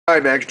Hi,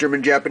 Max,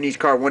 German Japanese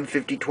car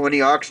 15020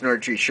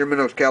 Oxnard Street,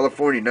 Sherman Oaks,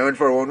 California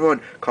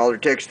 94411. Call or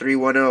text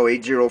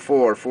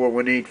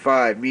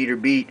 310-804-4185. Meter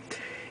beat.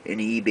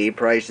 Any eBay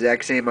price,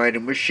 exact same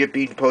item with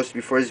shipping. Posted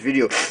before this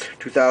video.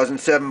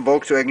 2007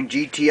 Volkswagen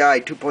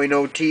GTI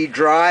 2.0T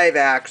drive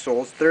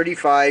axles,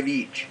 35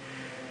 each.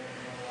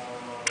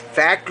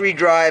 Factory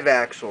drive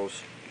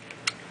axles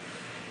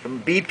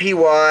from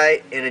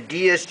BPY and a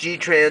DSG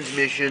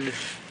transmission,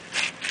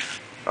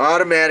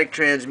 automatic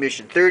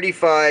transmission,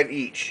 35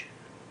 each.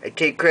 I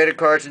take credit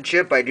cards and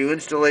chip. I do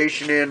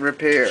installation and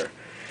repair.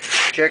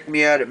 Check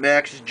me out at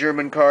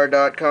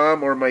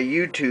maxsgermancar.com or my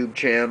YouTube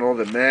channel,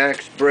 the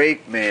Max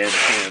Brakeman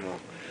channel.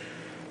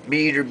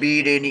 Meet or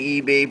beat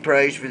any eBay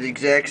price for the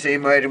exact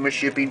same item with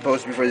shipping.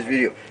 Posted before this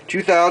video.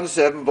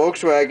 2007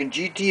 Volkswagen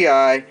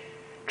GTI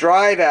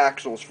drive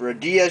axles for a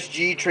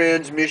DSG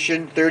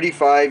transmission,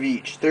 35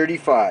 each.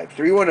 35.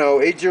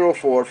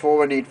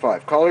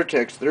 310-804-4185. Call or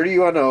text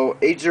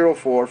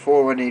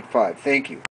 310-804-4185. Thank you.